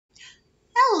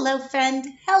Hello, friend.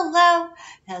 Hello.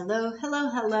 Hello, hello,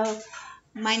 hello.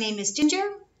 My name is Ginger.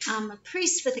 I'm a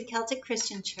priest with the Celtic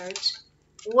Christian Church.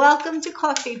 Welcome to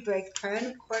Coffee Break Prayer. And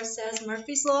of course, as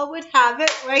Murphy's Law would have it,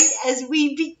 right as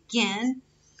we begin,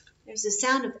 there's a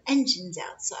sound of engines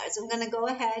outside. So I'm going to go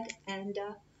ahead and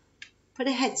put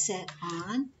a headset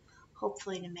on,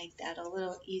 hopefully to make that a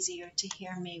little easier to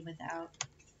hear me without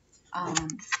um,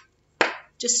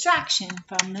 distraction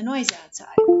from the noise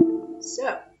outside.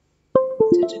 So,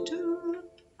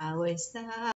 how is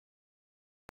that?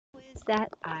 Is that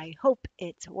I hope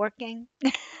it's working.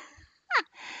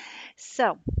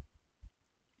 So,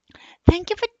 thank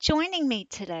you for joining me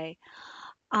today.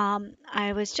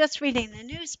 I was just reading the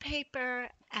newspaper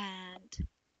and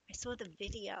I saw the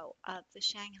video of the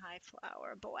Shanghai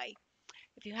flower boy.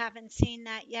 If you haven't seen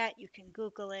that yet, you can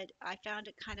Google it. I found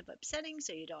it kind of upsetting,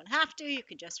 so you don't have to. You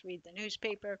can just read the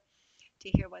newspaper to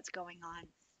hear what's going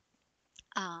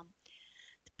on.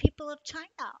 The people of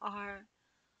China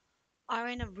are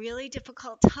in a really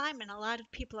difficult time, and a lot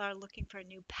of people are looking for a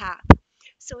new path.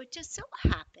 So it just so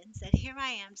happens that here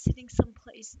I am sitting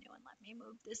someplace new, and let me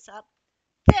move this up.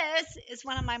 This is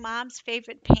one of my mom's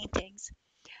favorite paintings.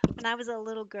 When I was a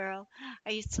little girl,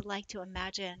 I used to like to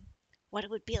imagine what it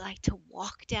would be like to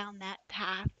walk down that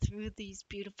path through these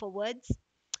beautiful woods.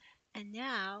 And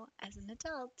now, as an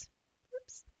adult,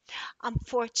 oops, I'm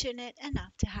fortunate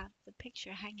enough to have the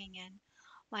picture hanging in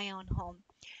my own home.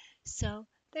 So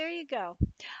there you go.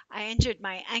 I injured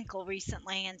my ankle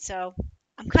recently, and so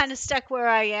I'm kind of stuck where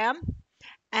I am.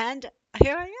 And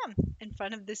here I am in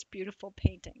front of this beautiful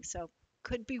painting. So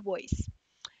could be voice.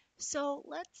 So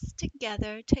let's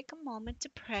together take a moment to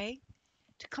pray,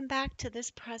 to come back to this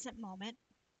present moment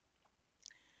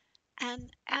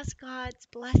and ask God's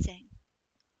blessing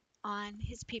on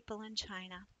his people in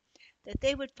China, that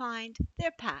they would find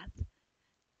their path.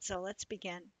 So let's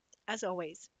begin, as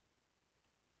always,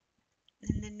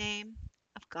 in the name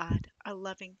of God, our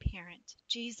loving parent,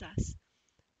 Jesus,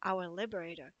 our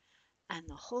liberator, and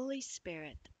the Holy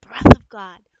Spirit, the breath of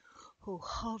God, who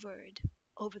hovered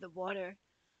over the water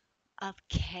of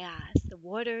chaos, the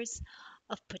waters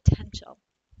of potential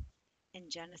in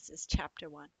Genesis chapter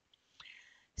 1.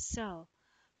 So,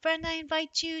 friend, I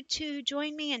invite you to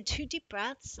join me in two deep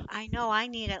breaths. I know I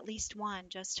need at least one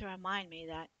just to remind me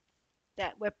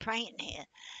that we're praying here.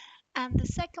 And the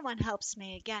second one helps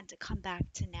me again to come back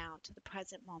to now, to the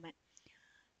present moment.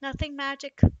 Nothing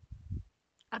magic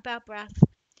about breath.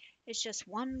 It's just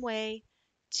one way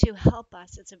to help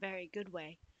us. It's a very good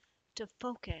way to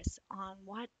focus on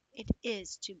what it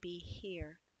is to be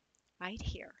here, right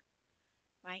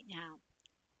now.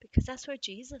 Because that's where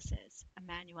Jesus is,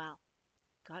 Emmanuel,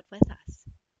 God with us,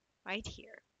 right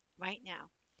here, right now.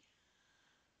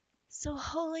 So,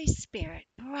 Holy Spirit,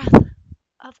 breath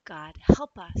of God,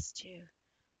 help us to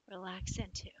relax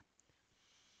into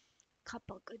a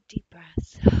couple good deep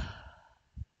breaths.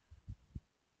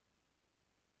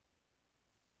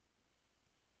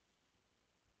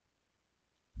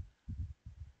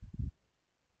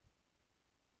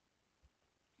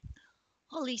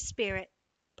 Holy Spirit,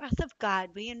 breath of God,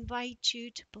 we invite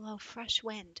you to blow fresh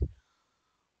wind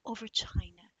over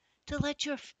China, to let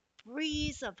your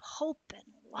breeze of hope and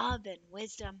love and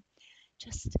wisdom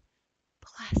just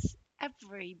bless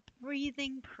every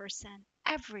breathing person,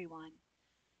 everyone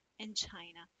in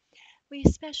China. We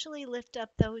especially lift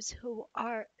up those who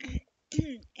are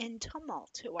in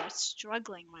tumult, who are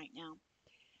struggling right now.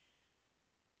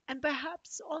 And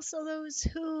perhaps also those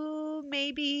who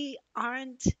maybe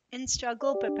aren't in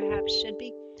struggle, but perhaps should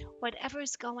be.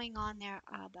 Whatever's going on there,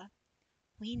 Abba,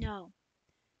 we know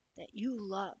that you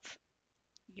love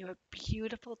your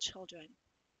beautiful children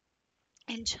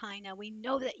in China. We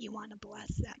know that you want to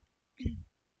bless them.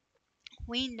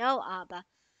 We know, Abba,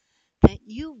 that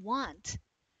you want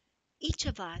each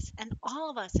of us and all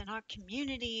of us in our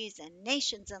communities and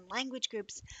nations and language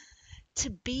groups to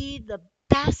be the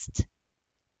best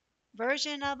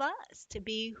version of us, to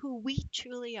be who we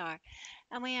truly are.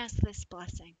 And we ask this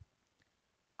blessing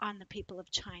on the people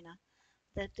of China,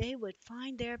 that they would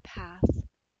find their path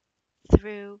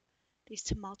through these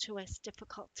tumultuous,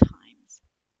 difficult times.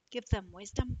 Give them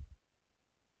wisdom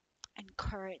and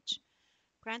courage.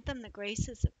 Grant them the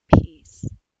graces of peace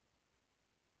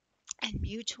and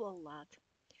mutual love.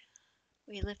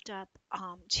 We lift up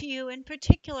to you, in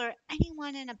particular,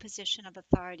 anyone in a position of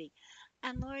authority.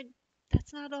 And Lord,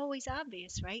 that's not always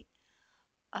obvious, right?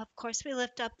 Of course, we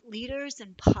lift up leaders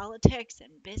in politics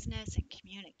and business and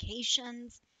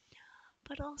communications,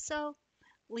 but also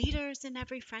leaders in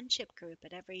every friendship group,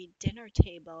 at every dinner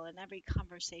table, and every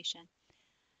conversation,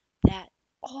 that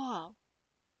all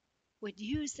would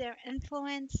use their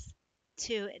influence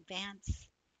to advance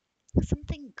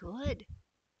something good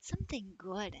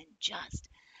and just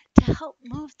to help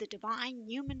move the divine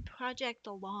human project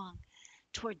along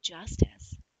toward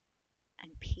justice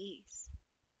and peace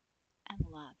and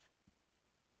love.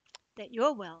 That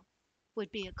your will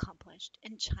would be accomplished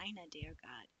in China, dear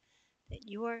God. That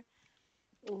your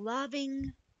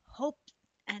loving hope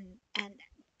and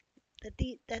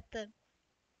that the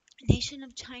nation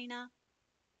of China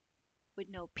would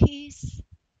know peace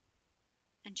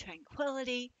and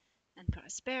tranquility and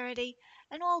prosperity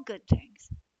and all good things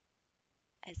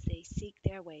as they seek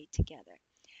their way together.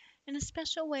 In a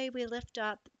special way, we lift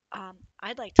up,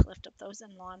 I'd like to lift up those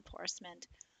in law enforcement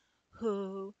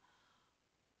who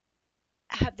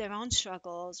have their own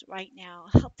struggles right now.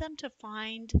 Help them to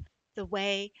find the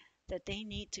way that they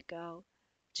need to go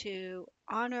to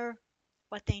honor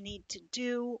what they need to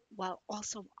do while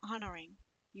also honoring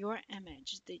your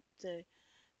image,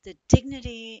 the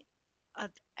dignity of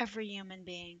every human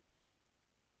being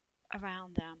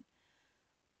around them.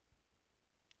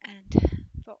 And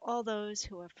for all those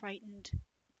who are frightened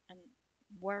and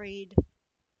worried,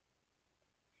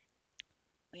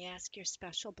 we ask your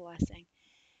special blessing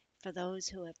for those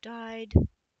who have died,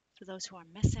 for those who are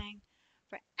missing,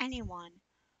 for anyone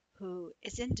who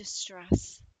is in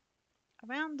distress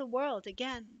around the world.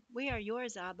 Again, we are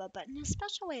yours, Abba, but in a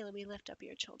special way, we lift up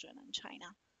your children in China.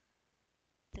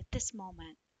 That this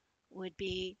moment would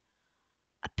be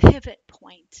a pivot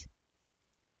point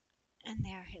in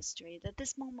their history, that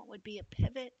this moment would be a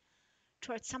pivot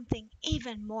towards something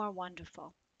even more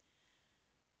wonderful.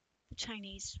 The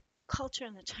Chinese culture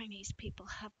and the Chinese people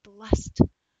have blessed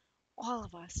all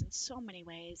of us in so many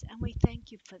ways, and we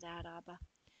thank you for that, Abba.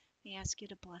 We ask you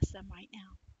to bless them right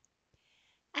now.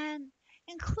 And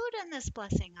include in this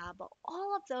blessing, Abba,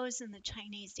 all of those in the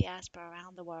Chinese diaspora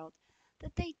around the world,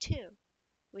 that they too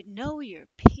would know your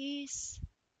peace,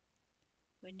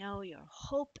 would know your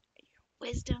hope, your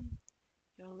wisdom,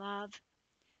 your love,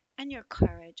 and your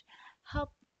courage. Help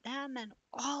them and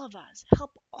all of us,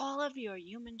 help all of your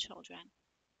human children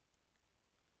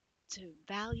to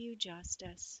value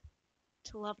justice,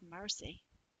 to love mercy,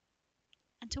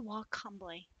 and to walk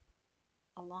humbly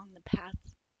along the path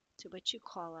to which you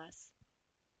call us.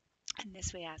 And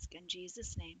this we ask in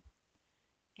Jesus' name.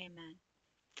 Amen.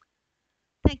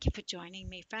 Thank you for joining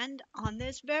me, friend, on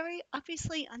this very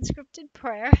obviously unscripted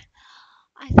prayer.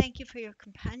 I thank you for your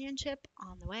companionship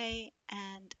on the way,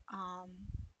 and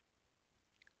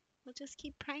we'll just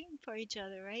keep praying for each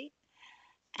other, right?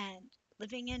 And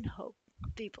living in hope.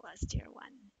 Be blessed, dear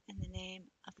one, in the name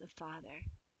of the Father,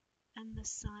 and the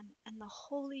Son, and the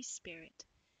Holy Spirit,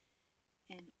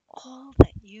 and all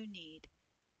that you need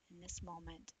in this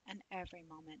moment and every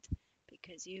moment,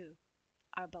 because you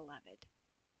are beloved.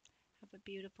 Have a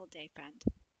beautiful day, friend.